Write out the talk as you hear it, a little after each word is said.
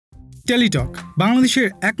Teletalk বাংলাদেশের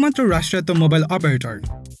একমাত্র রাষ্ট্রায়ত্ত মোবাইল অপারেটর।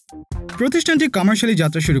 প্রতিষ্ঠানটি কমার্শিয়ালি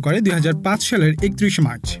যাত্রা শুরু করে 2005 সালের 31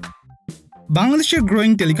 মার্চ। বাংলাদেশের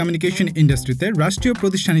গ্রোয়িং টেলিকমিউনিকেশন ইন্ডাস্ট্রিতে রাষ্ট্রীয়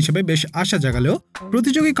প্রতিষ্ঠান হিসেবে বেশ আশা জাগালেও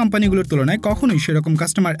প্রতিযোগী কোম্পানিগুলোর তুলনায় কখনোই সেরকম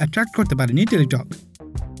কাস্টমার অ্যাট্রাক্ট করতে পারেনি টেলিটক।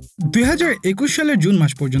 2021 সালের জুন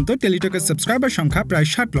মাস পর্যন্ত টেলিটকের সাবস্ক্রাইবার সংখ্যা প্রায়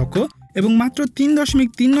 60 লক্ষ এবং মাত্র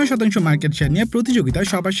 3.39% মার্কেট শেয়ার নিয়ে প্রতিযোগিতায়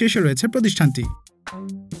সবার শীর্ষে রয়েছে প্রতিষ্ঠানটি।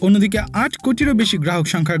 অন্যদিকে 8 কোটিরও বেশি গ্রাহক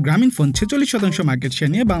সংখ্যার গ্রামীণফোন 46% মার্কেট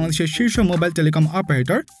শেয়ার নিয়ে বাংলাদেশের শীর্ষ মোবাইল টেলিকম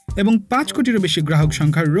অপারেটর এবং 5 কোটিরও বেশি গ্রাহক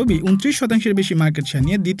সংখ্যার রবি 29%-এর বেশি মার্কেট শেয়ার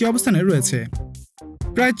নিয়ে দ্বিতীয় অবস্থানে রয়েছে।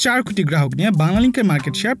 প্রায় 4 কোটি গ্রাহক নিয়ে বাংলালিংকের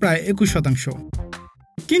মার্কেট শেয়ার প্রায় 21%।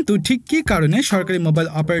 কিন্তু ঠিক কী কারণে সরকারি মোবাইল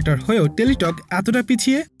অপারেটর হয়েও টেলিটক এতটা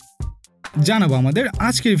পিছিয়ে, জানাবো আমাদের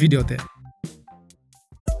আজকের ভিডিওতে।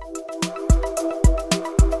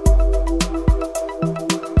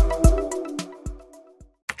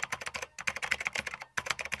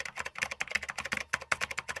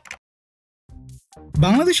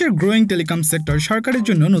 বাংলাদেশের গ্রোয়িং টেলিকম সেক্টর সরকারের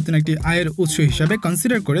জন্য নতুন একটি আয়ের উৎস হিসাবে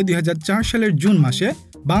কনসিডার করে 2004 সালের জুন মাসে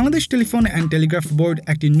Bangladesh telephone and Telegraph board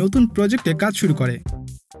একটি নতুন প্রজেক্টে কাজ শুরু করে।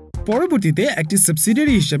 পরবর্তীতে একটি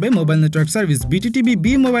সাবসিডিয়ারি হিসেবে mobile network service বিটিটিবি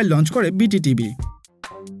B mobile launch করে বিটিটিবি।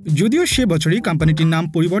 যদিও সে বছরই কোম্পানিটির নাম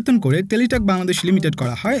পরিবর্তন করে টেলিটক বাংলাদেশ লিমিটেড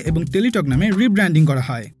করা হয় এবং টেলিটক নামে রিব্র্যান্ডিং করা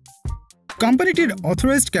হয়। কোম্পানিটির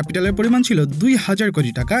অথরাইজড ক্যাপিটালের পরিমাণ ছিল 2000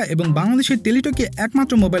 কোটি টাকা এবং বাংলাদেশের টেলিটকই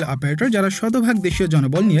একমাত্র মোবাইল অপারেটর যারা শতভাগ দেশীয়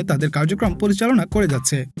জনবল নিয়ে তাদের কার্যক্রম পরিচালনা করে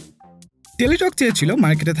যাচ্ছে। টেলিটক চেয়েছিল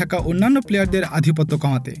মার্কেটে থাকা অন্যান্য প্লেয়ারদের আধিপত্য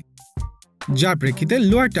কমাতে, যার প্রেক্ষিতে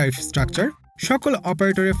লোয়ার ট্যারিফ স্ট্রাকচার, সকল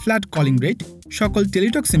অপারেটরের ফ্ল্যাট কলিং রেট, সকল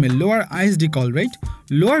টেলিটক সিমের lower ISD call rate,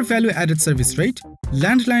 lower value added service rate,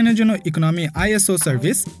 ল্যান্ডলাইনের জন্য ইকোনমি আইএসও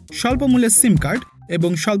সার্ভিস, স্বল্প মূল্যের সিম কার্ড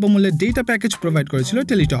এবং স্বল্প মূল্যের ডেটা প্যাকেজ প্রোভাইড করেছিল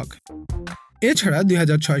টেলিটক। এছাড়া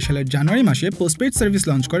 2006 সালের জানুয়ারি মাসে পোস্টপেইড সার্ভিস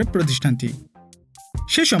লঞ্চ করে প্রতিষ্ঠানটি।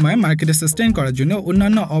 সে সময় মার্কেটে সাস্টেইন করার জন্য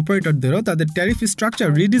অন্যান্য অপারেটরদেরও তাদের ট্যারিফ স্ট্রাকচার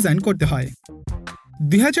রিডিজাইন করতে হয়।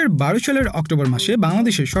 2012 সালের অক্টোবর মাসে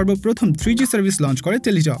বাংলাদেশে সর্বপ্রথম 3G সার্ভিস লঞ্চ করে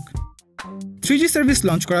টেলিটক। 3G সার্ভিস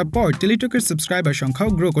লঞ্চ করার পর টেলিটকের সাবস্ক্রাইবার সংখ্যাও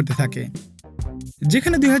গ্রো করতে থাকে,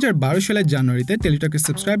 যেখানে 2012 সালের জানুয়ারিতে টেলিটকের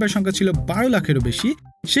সাবস্ক্রাইবার সংখ্যা ছিল 12 লাখেরও বেশি,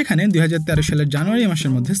 সেখানে 2013 সালের জানুয়ারি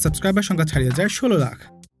মাসের মধ্যে সাবস্ক্রাইবার সংখ্যা ছাড়িয়ে যায় 16 লাখ।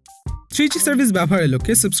 3G সার্ভিস ব্যবহারের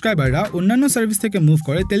লক্ষ্যে সাবস্ক্রাইবাররা অন্যান্য সার্ভিস থেকে মুভ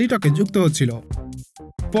করে টেলিটকে যুক্ত হচ্ছিল।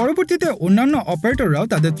 পরবর্তীতে অন্যান্য অপারেটররাও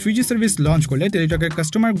তাদের 3G সার্ভিস লঞ্চ করলে টেলিটকের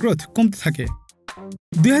কাস্টমার গ্রোথ কমতে থাকে।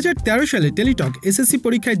 2013 সালে টেলিটক এসএসসি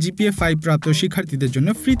পরীক্ষায় জিপিএ 5 প্রাপ্ত শিক্ষার্থীদের জন্য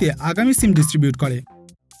ফ্রিতে আগামী সিম ডিস্ট্রিবিউট করে।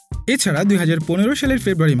 এছাড়া 2015 সালের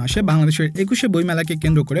ফেব্রুয়ারি মাসে বাংলাদেশের 21শে বইমেলাকে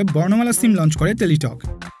কেন্দ্র করে বর্ণমালা সিম লঞ্চ করে টেলিটক।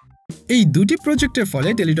 এই দুটি প্রজেক্টের ফলে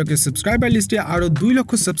টেলিটকের সাবস্ক্রাইবার লিস্টে আরও 2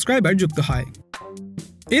 লক্ষ সাবস্ক্রাইবার যুক্ত হয়।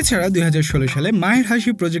 এছাড়া 2016 সালে মায়ের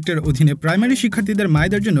হাসি প্রজেক্টের অধীনে প্রাইমারি শিক্ষার্থীদের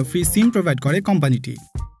মায়েদের জন্য ফ্রি সিম প্রোভাইড করে কোম্পানিটি।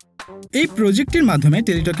 এই প্রজেক্টের মাধ্যমে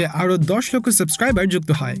টেলিটকে আরও 10 লক্ষ সাবস্ক্রাইবার যুক্ত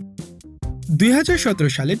হয়।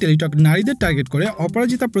 2017 সালে টেলিটক নারীদের টার্গেট করে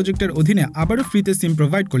অপরাজিতা প্রজেক্টের অধীনে আবারও ফ্রিতে সিম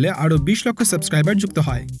প্রোভাইড করলে আরও 20 লক্ষ সাবস্ক্রাইবার যুক্ত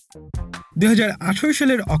হয়। 2018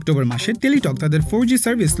 সালের অক্টোবর মাসে টেলিটক তাদের 4G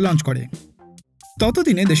সার্ভিস লঞ্চ করে।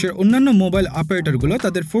 ততদিনে দেশের অন্যান্য মোবাইল অপারেটরগুলো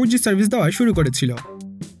তাদের 4G সার্ভিস দেওয়া শুরু করেছিল।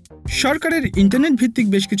 সরকারের ইন্টারনেট ভিত্তিক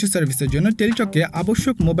বেশ কিছু সার্ভিসের জন্য টেলিটককে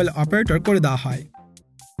আবশ্যক মোবাইল অপারেটর করে দেওয়া হয়।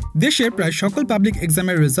 দেশের প্রায় সকল পাবলিক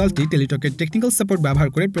এক্সামের রেজাল্টই টেলিটকের টেকনিক্যাল সাপোর্ট ব্যবহার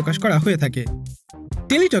করে প্রকাশ করা হয়ে থাকে।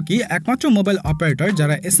 টেলিটকই একমাত্র মোবাইল অপারেটর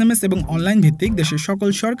যারা SMS এবং অনলাইন ভিত্তিক দেশের সকল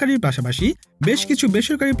সরকারির পাশাপাশি বেশ কিছু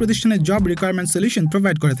বেসরকারি প্রতিষ্ঠানে জব রিকোয়ারমেন্ট সলিউশন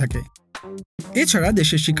প্রোভাইড করে থাকে। এছাড়া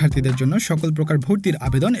দেশের শিক্ষার্থীদের জন্য সকল প্রকার ভর্তির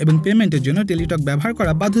আবেদন এবং পেমেন্টের জন্য টেলিটক ব্যবহার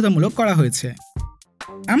করা বাধ্যতামূলক করা হয়েছে।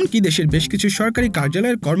 এমনকি দেশের বেশ কিছু সরকারি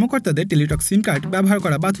কার্যালয়ের কর্মকর্তাদের টেলিটক সিম কার্ড ব্যবহার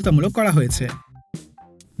করা বাধ্যতামূলক করা হয়েছে।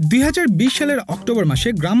 2020 সালের অক্টোবর মাসে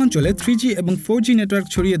গ্রামাঞ্চলে 3G এবং 4G নেটওয়ার্ক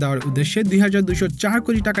ছড়িয়ে দেওয়ার উদ্দেশ্যে 2204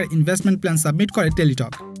 কোটি টাকার ইনভেস্টমেন্ট প্ল্যান সাবমিট করে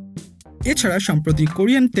টেলিটক। এছাড়া সম্প্রতি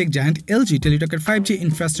Korean tech giant LG টেলিটকের 5G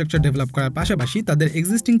infrastructure develop করার পাশাপাশি তাদের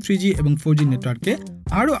এক্সিস্টিং 3G এবং 4G নেটওয়ার্ককে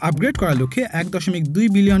আরও আপগ্রেড করার লক্ষ্যে $1.2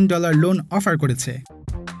 বিলিয়ন লোন অফার করেছে।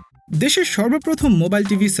 দেশের সর্বপ্রথম মোবাইল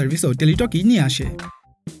টিভি সার্ভিসও টেলিটকই নিয়ে আসে।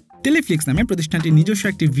 টেলিফ্লিক্স নামে প্রতিষ্ঠানটির নিজস্ব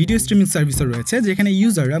একটি ভিডিও স্ট্রিমিং সার্ভিসও রয়েছে, যেখানে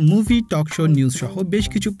ইউজাররা মুভি, টক শো, নিউজ সহ বেশ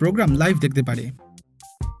কিছু প্রোগ্রাম লাইভ দেখতে পারে।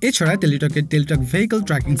 এছাড়া টেলিটকের টেলিটক ভেহিকল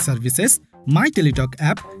ট্র্যাকিং সার্ভিসেস, মাই টেলিটক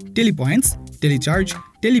অ্যাপ, টেলিপয়েন্টস, টেলিচার্জ,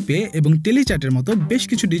 টেলিপে এবং টেলিচ্যাটের মতো বেশ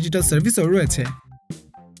কিছু ডিজিটাল সার্ভিসও রয়েছে।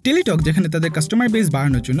 টেলিটক যেখানে তাদের কাস্টমার বেস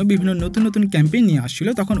বাড়ানোর জন্য বিভিন্ন নতুন নতুন ক্যাম্পেইন নিয়ে আসছিল,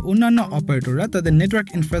 তখন অন্যান্য অপারেটররা তাদের নেটওয়ার্ক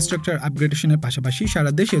ইনফ্রাস্ট্রাকচার আপগ্রেডেশনের পাশাপাশি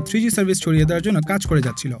সারা দেশে 3G সার্ভিস ছড়িয়ে দেওয়ার জন্য কাজ করে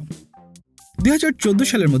যাচ্ছিল। 2014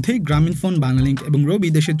 সালের মধ্যেই গ্রামীণফোন, বাংলালিংক এবং রবি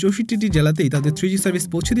দেশের 64টি জেলাতেই তাদের 3G সার্ভিস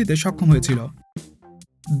পৌঁছে দিতে সক্ষম হয়েছিল।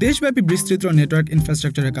 দেশব্যাপী বিস্তৃত নেটওয়ার্ক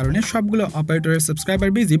ইনফ্রাস্ট্রাকচারের কারণে সবগুলো অপারেটরের সাবস্ক্রাইবার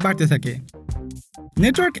বেজই বাড়তে থাকে।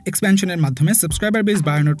 নেটওয়ার্ক এক্সপ্যানশনের মাধ্যমে সাবস্ক্রাইবার বেস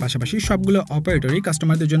বাড়ানোর পাশাপাশি সবগুলো অপারেটরই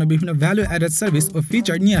কাস্টমারদের জন্য বিভিন্ন ভ্যালু অ্যাডেড সার্ভিস ও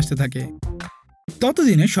ফিচার নিয়ে আসতে থাকে।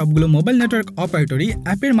 ততদিনে সবগুলো মোবাইল নেটওয়ার্ক অপারেটরই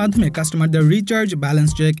অ্যাপের মাধ্যমে কাস্টমারদের recharge,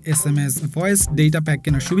 balance check, SMS, voice, data pack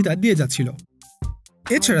কেনার সুবিধা দিয়ে যাচ্ছিল।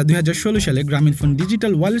 এছাড়া 2016 সালে গ্রামীণফোন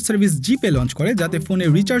ডিজিটাল ওয়ালেট সার্ভিস জিপে লঞ্চ করে, যাতে ফোনে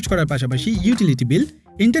রিচার্জ করার পাশাপাশি ইউটিলিটি বিল,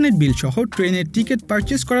 ইন্টারনেট বিল সহ ট্রেনের টিকিট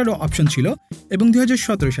পারচেজ করারও অপশন ছিল, এবং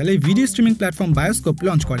 2017 সালে video streaming platform bioscope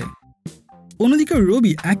launch করে। অন্যদিকে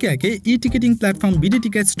রবি একে একে ই-টিকেটিং প্ল্যাটফর্ম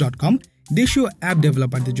bdtickets.com, দেশীয় অ্যাপ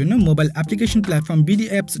ডেভেলপারদের জন্য মোবাইল অ্যাপ্লিকেশন প্ল্যাটফর্ম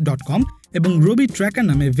bdapps.com এবং রবি ট্র্যাকার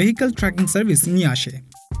নামে ভেহিকল ট্র্যাকিং সার্ভিস নিয়ে আসে।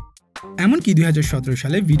 এমনকি 2017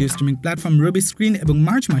 সালে ভিডিও স্ট্রিমিং প্ল্যাটফর্ম রবি স্ক্রিন এবং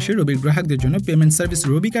মার্চ মাসে রবির গ্রাহকদের জন্য পেমেন্ট সার্ভিস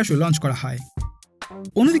রবি ক্যাশও লঞ্চ করা হয়।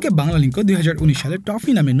 অন্যদিকে বাংলালিংকও 2019 সালে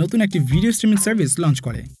টফি নামে নতুন একটি ভিডিও স্ট্রিমিং সার্ভিস লঞ্চ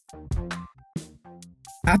করে।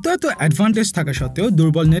 এত অ্যাডভান্টেজ থাকা সত্ত্বেও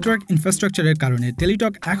দুর্বল নেটওয়ার্ক ইনফ্রাস্ট্রাকচারের কারণে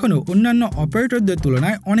টেলিটক এখনও অন্যান্য অপারেটরদের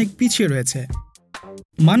তুলনায় অনেক পিছিয়ে রয়েছে।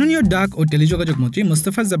 মাননীয় ডাক ও টেলিযোগাযোগ মন্ত্রী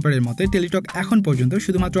মোস্তফা জব্বারের মতে টেলিটক এখন পর্যন্ত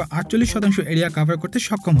শুধুমাত্র 48% এরিয়া কভার করতে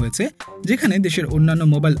সক্ষম হয়েছে, যেখানে দেশের অন্যান্য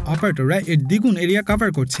মোবাইল অপারেটররা এর দ্বিগুণ এরিয়া কভার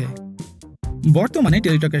করছে। বর্তমানে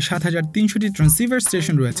টেলিটকের 7300টি ট্রান্সিভার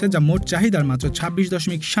স্টেশন রয়েছে, যা মোট চাহিদার মাত্র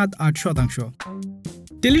 26.78%।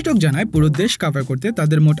 টেলিটক জানায় পুরো দেশ কভার করতে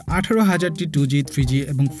তাদের মোট 18,000টি 2G, 3G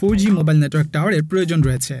এবং 4G মোবাইল নেটওয়ার্ক টাওয়ারের প্রয়োজন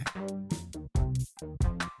রয়েছে।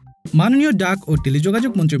 মাননীয় ডাক ও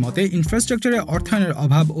টেলিযোগাযোগ মন্ত্রীর মতে ইনফ্রাস্ট্রাকচারের অর্থায়নের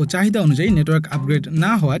অভাব ও চাহিদা অনুযায়ী নেটওয়ার্ক আপগ্রেড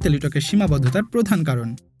না হওয়া টেলিটকের সীমাবদ্ধতার প্রধান কারণ।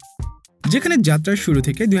 যেখানে যাত্রার শুরু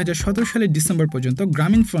থেকে 2017 সালের ডিসেম্বর পর্যন্ত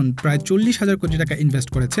গ্রামীণফোন প্রায় 40,000 কোটি টাকা ইনভেস্ট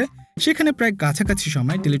করেছে, সেখানে প্রায় কাছাকাছি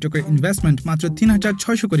সময় টেলিটকের ইনভেস্টমেন্ট মাত্র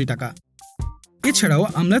 3,600 কোটি টাকা। এছাড়াও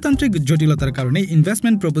আমলাতান্ত্রিক জটিলতার কারণে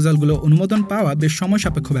ইনভেস্টমেন্ট প্রপোজালগুলো অনুমোদন পাওয়া বেশ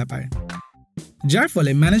সময়সাপেক্ষ ব্যাপার, যার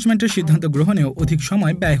ফলে ম্যানেজমেন্টের সিদ্ধান্ত গ্রহণেও অধিক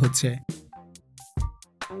সময় ব্যয় হচ্ছে।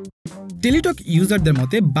 টেলিটক ইউজারদের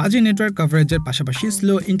মতে বাজে নেটওয়ার্ক কভারেজের পাশাপাশি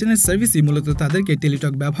স্লো ইন্টারনেট সার্ভিসই মূলত তাদেরকে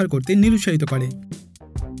টেলিটক ব্যবহার করতে নিরুৎসাহিত করে।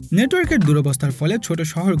 নেটওয়ার্কের দুরবস্থার ফলে ছোট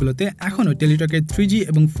শহরগুলোতে এখনও টেলিটকের 3G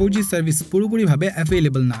এবং 4G সার্ভিস পুরোপুরিভাবে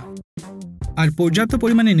অ্যাভেলেবল না, আর পর্যাপ্ত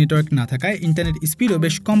পরিমাণে নেটওয়ার্ক না থাকায় ইন্টারনেট স্পিডও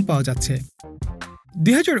বেশ কম পাওয়া যাচ্ছে।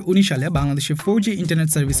 2019 সালে বাংলাদেশে 4G ইন্টারনেট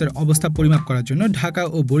সার্ভিসের অবস্থা পরিমাপ করার জন্য ঢাকা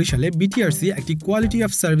ও বরিশালে বিটিআরসি একটি কোয়ালিটি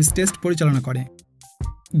অফ সার্ভিস টেস্ট পরিচালনা করে।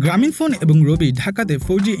 গ্রামীণফোন এবং রবি ঢাকাতে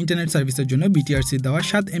 4G ইন্টারনেট সার্ভিসের জন্য বিটিআরসি দেওয়া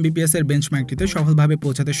 7 Mbps এর বেঞ্চমার্কটিতে সফলভাবে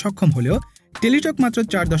পৌঁছাতে সক্ষম হলেও টেলিটক মাত্র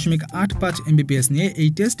 4.85 Mbps নিয়ে এই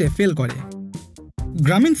টেস্টে ফেল করে।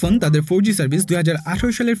 গ্রামীণফোন তাদের 4G সার্ভিস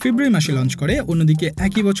 2018 সালের ফেব্রুয়ারি মাসে লঞ্চ করে, অন্যদিকে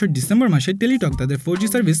একই বছর ডিসেম্বর মাসে টেলিটক তাদের 4G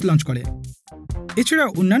সার্ভিস লঞ্চ করে। এছাড়া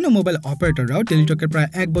অন্যান্য মোবাইল অপারেটররাও টেলিটকের প্রায়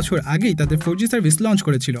 1 বছর আগেই তাদের 4G সার্ভিস লঞ্চ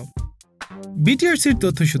করেছিল। বিটিআরসির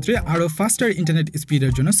তথ্যসূত্রে আরও ফাস্টার ইন্টারনেট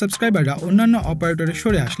স্পিডের জন্য সাবস্ক্রাইবাররা অন্যান্য অপারেটরে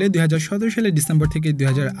সরে আসলে 2017 সালের ডিসেম্বর থেকে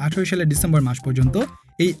 2018 সালের ডিসেম্বর মাস পর্যন্ত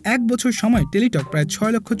এই 1 বছর সময় টেলিটক প্রায়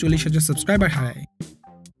 6,40,000 সাবস্ক্রাইবার হারায়।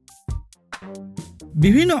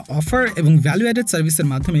 বিভিন্ন অফার এবং ভ্যালু অ্যাডেড সার্ভিসের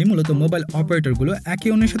মাধ্যমে মূলত মোবাইল অপারেটরগুলো একে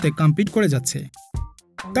অন্যের সাথে কম্পিট করে যাচ্ছে।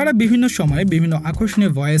 তারা বিভিন্ন সময়ে বিভিন্ন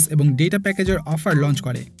আকর্ষণীয় ভয়েস এবং ডেটা প্যাকেজের অফার লঞ্চ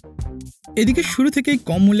করে। এদিকে শুরু থেকেই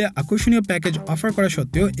কম মূল্যে আকর্ষণীয় প্যাকেজ অফার করা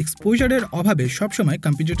সত্ত্বেও এক্সপোজারের অভাবে সবসময়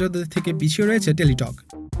কম্পিটিটরদের থেকে পিছিয়ে রয়েছে টেলিটক।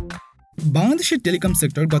 বাংলাদেশের টেলিকম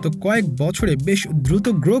সেক্টর গত কয়েক বছরে বেশ দ্রুত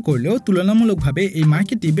গ্রো করলেও তুলনামূলকভাবে এই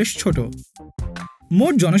মার্কেটটি বেশ ছোট।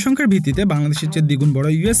 মোট জনসংখ্যার ভিত্তিতে বাংলাদেশের চেয়ে দ্বিগুণ বড়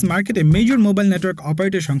ইউএস মার্কেটে মেজর মোবাইল নেটওয়ার্ক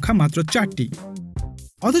অপারেটরের সংখ্যা মাত্র 4টি।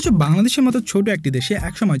 অথচ বাংলাদেশের মতো ছোট একটি দেশে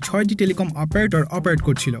একসময় 6টি টেলিকম অপারেটর অপারেট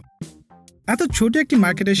করছিল। এত ছোট একটি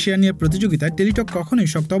মার্কেটের শেয়ার নিয়ে প্রতিযোগিতায় টেলিটক কখনোই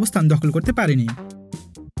শক্ত অবস্থান দখল করতে পারেনি।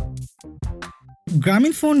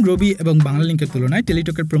 গ্রামীণফোন, রবি এবং বাংলালিংকের তুলনায়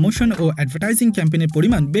টেলিটকের প্রমোশন ও অ্যাডভার্টাইজিং ক্যাম্পেইনের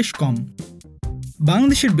পরিমাণ বেশ কম।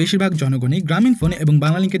 বাংলাদেশের বেশিরভাগ জনগণই গ্রামীণফোন এবং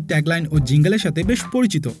বাংলালিংকের ট্যাগলাইন ও জিঙ্গলের সাথে বেশ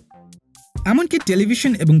পরিচিত। এমনকি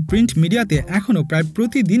টেলিভিশন এবং প্রিন্ট মিডিয়াতে এখনও প্রায়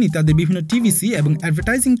প্রতিদিনই তাদের বিভিন্ন টিভিসি এবং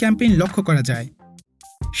অ্যাডভার্টাইজিং ক্যাম্পেইন লক্ষ্য করা যায়।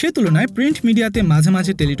 সে তুলনায় প্রিন্ট মিডিয়াতে মাঝে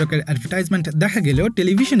মাঝে টেলিটকের অ্যাডভার্টাইজমেন্ট দেখা গেলেও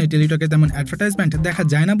টেলিভিশনে টেলিটকে তেমন অ্যাডভার্টাইজমেন্ট দেখা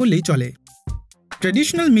যায় না বললেই চলে।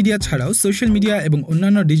 ট্র্যাডিশনাল মিডিয়া ছাড়াও সোশ্যাল মিডিয়া এবং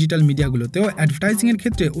অন্যান্য ডিজিটাল মিডিয়াগুলোতেও অ্যাডভার্টাইজিংয়ের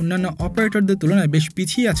ক্ষেত্রে অন্যান্য অপারেটরদের তুলনায় বেশ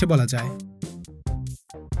পিছিয়ে আছে বলা যায়।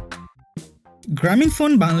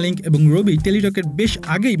 গ্রামীণফোন, বাংলালিংক এবং রবি টেলিটকের বেশ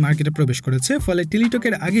আগেই মার্কেটে প্রবেশ করেছে, ফলে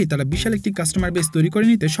টেলিটকের আগেই তারা বিশাল একটি কাস্টমার বেস তৈরি করে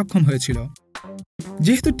নিতে সক্ষম হয়েছিল।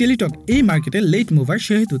 যেহেতু টেলিটক এই মার্কেটে লেট মুভার,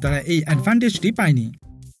 সেহেতু তারা এই অ্যাডভান্টেজটি পায়নি।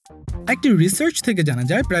 একটি রিসার্চ থেকে জানা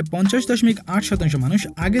যায় প্রায় 50.8% মানুষ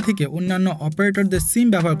আগে থেকে অন্যান্য অপারেটরদের সিম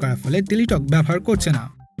ব্যবহার করার ফলে টেলিটক ব্যবহার করছে না।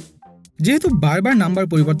 যেহেতু বারবার নাম্বার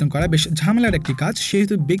পরিবর্তন করা বেশ ঝামেলার একটি কাজ,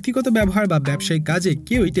 সেহেতু ব্যক্তিগত ব্যবহার বা ব্যবসায়িক কাজে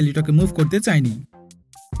কেউই টেলিটকে মুভ করতে চায়নি।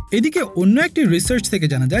 এদিকে অন্য একটি রিসার্চ থেকে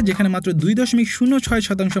জানা যায় যেখানে মাত্র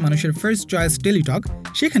 2.06% মানুষের ফার্স্ট চয়েস টেলিটক,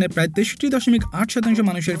 সেখানে প্রায় 63.8%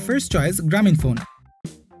 মানুষের first choice Grameenphone.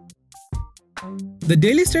 The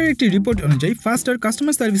daily স্টারের একটি রিপোর্ট অনুযায়ী ফাস্টার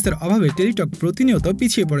কাস্টমার সার্ভিসের অভাবে টেলিটক প্রতিনিয়ত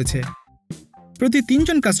পিছিয়ে পড়েছে। প্রতি 3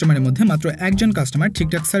 জন কাস্টমারের মধ্যে মাত্র 1 জন কাস্টমার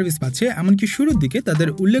ঠিকঠাক সার্ভিস পাচ্ছে, এমনকি শুরুর দিকে তাদের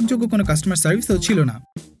উল্লেখযোগ্য কোনো কাস্টমার সার্ভিসও ছিল না।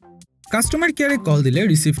 কাস্টমার কেয়ারে কল দিলে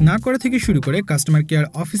রিসিভ না করা থেকে শুরু করে কাস্টমার কেয়ার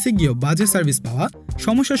অফিসে গিয়েও বাজে সার্ভিস পাওয়া,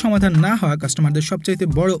 সমস্যার সমাধান না হওয়া কাস্টমারদের সবচাইতে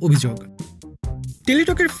বড় অভিযোগ।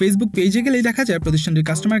 টেলিটকের ফেসবুক পেজে গেলেই দেখা যায় প্রতিষ্ঠানটির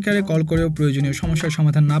কাস্টমার কেয়ারে কল করেও প্রয়োজনীয় সমস্যার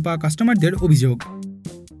সমাধান না পাওয়া কাস্টমারদের অভিযোগ।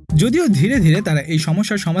 যদিও ধীরে ধীরে তারা এই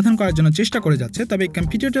সমস্যার সমাধান করার জন্য চেষ্টা করে যাচ্ছে, তবে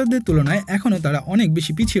কম্পিটিটরদের তুলনায় এখনও তারা অনেক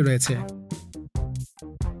বেশি পিছিয়ে রয়েছে।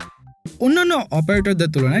 অন্যান্য অপারেটরদের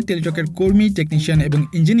তুলনায় টেলিটকের কর্মী, টেকনিশিয়ান এবং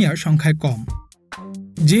ইঞ্জিনিয়ার সংখ্যায় কম।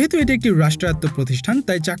 যেহেতু এটি একটি রাষ্ট্রায়ত্ত প্রতিষ্ঠান,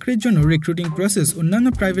 তাই চাকরির জন্য রিক্রুটিং প্রসেস অন্যান্য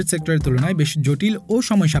প্রাইভেট সেক্টরের তুলনায় বেশ জটিল ও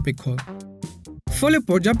সময় সাপেক্ষ। ফলে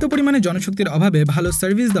পর্যাপ্ত পরিমাণে জনশক্তির অভাবে ভালো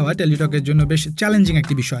সার্ভিস দেওয়া টেলিটকের জন্য বেশ চ্যালেঞ্জিং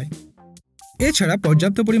একটি বিষয়। এছাড়া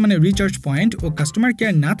পর্যাপ্ত পরিমাণে রিচার্জ পয়েন্ট ও কাস্টমার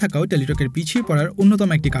কেয়ার না থাকাও টেলিটকের পিছিয়ে পড়ার অন্যতম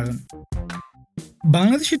একটি কারণ।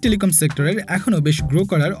 বাংলাদেশের টেলিকম সেক্টরের এখনও বেশ গ্রো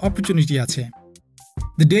করার অপরচুনিটি আছে।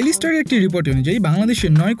 দ্য ডেইলি স্টারের একটি রিপোর্ট অনুযায়ী বাংলাদেশে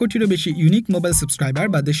 9 কোটিরও বেশি ইউনিক মোবাইল সাবস্ক্রাইবার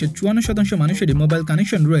বা দেশের 54% মানুষেরই মোবাইল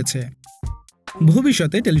কানেকশন রয়েছে।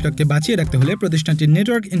 ভবিষ্যতে টেলিটককে বাঁচিয়ে রাখতে হলে প্রতিষ্ঠানটির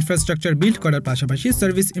নেটওয়ার্ক ইনফ্রাস্ট্রাকচার বিল্ড করার পাশাপাশি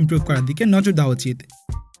সার্ভিস ইমপ্রুভ করার দিকে নজর দেওয়া উচিত।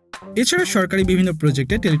 এছাড়া সরকারি বিভিন্ন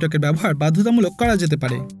প্রজেক্টে টেলিটকের ব্যবহার বাধ্যতামূলক করা যেতে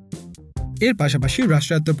পারে। এর পাশাপাশি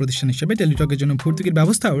রাষ্ট্রায়ত্ত প্রতিষ্ঠান হিসেবে টেলিটকের জন্য ভর্তুকির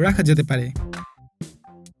ব্যবস্থাও রাখা যেতে পারে।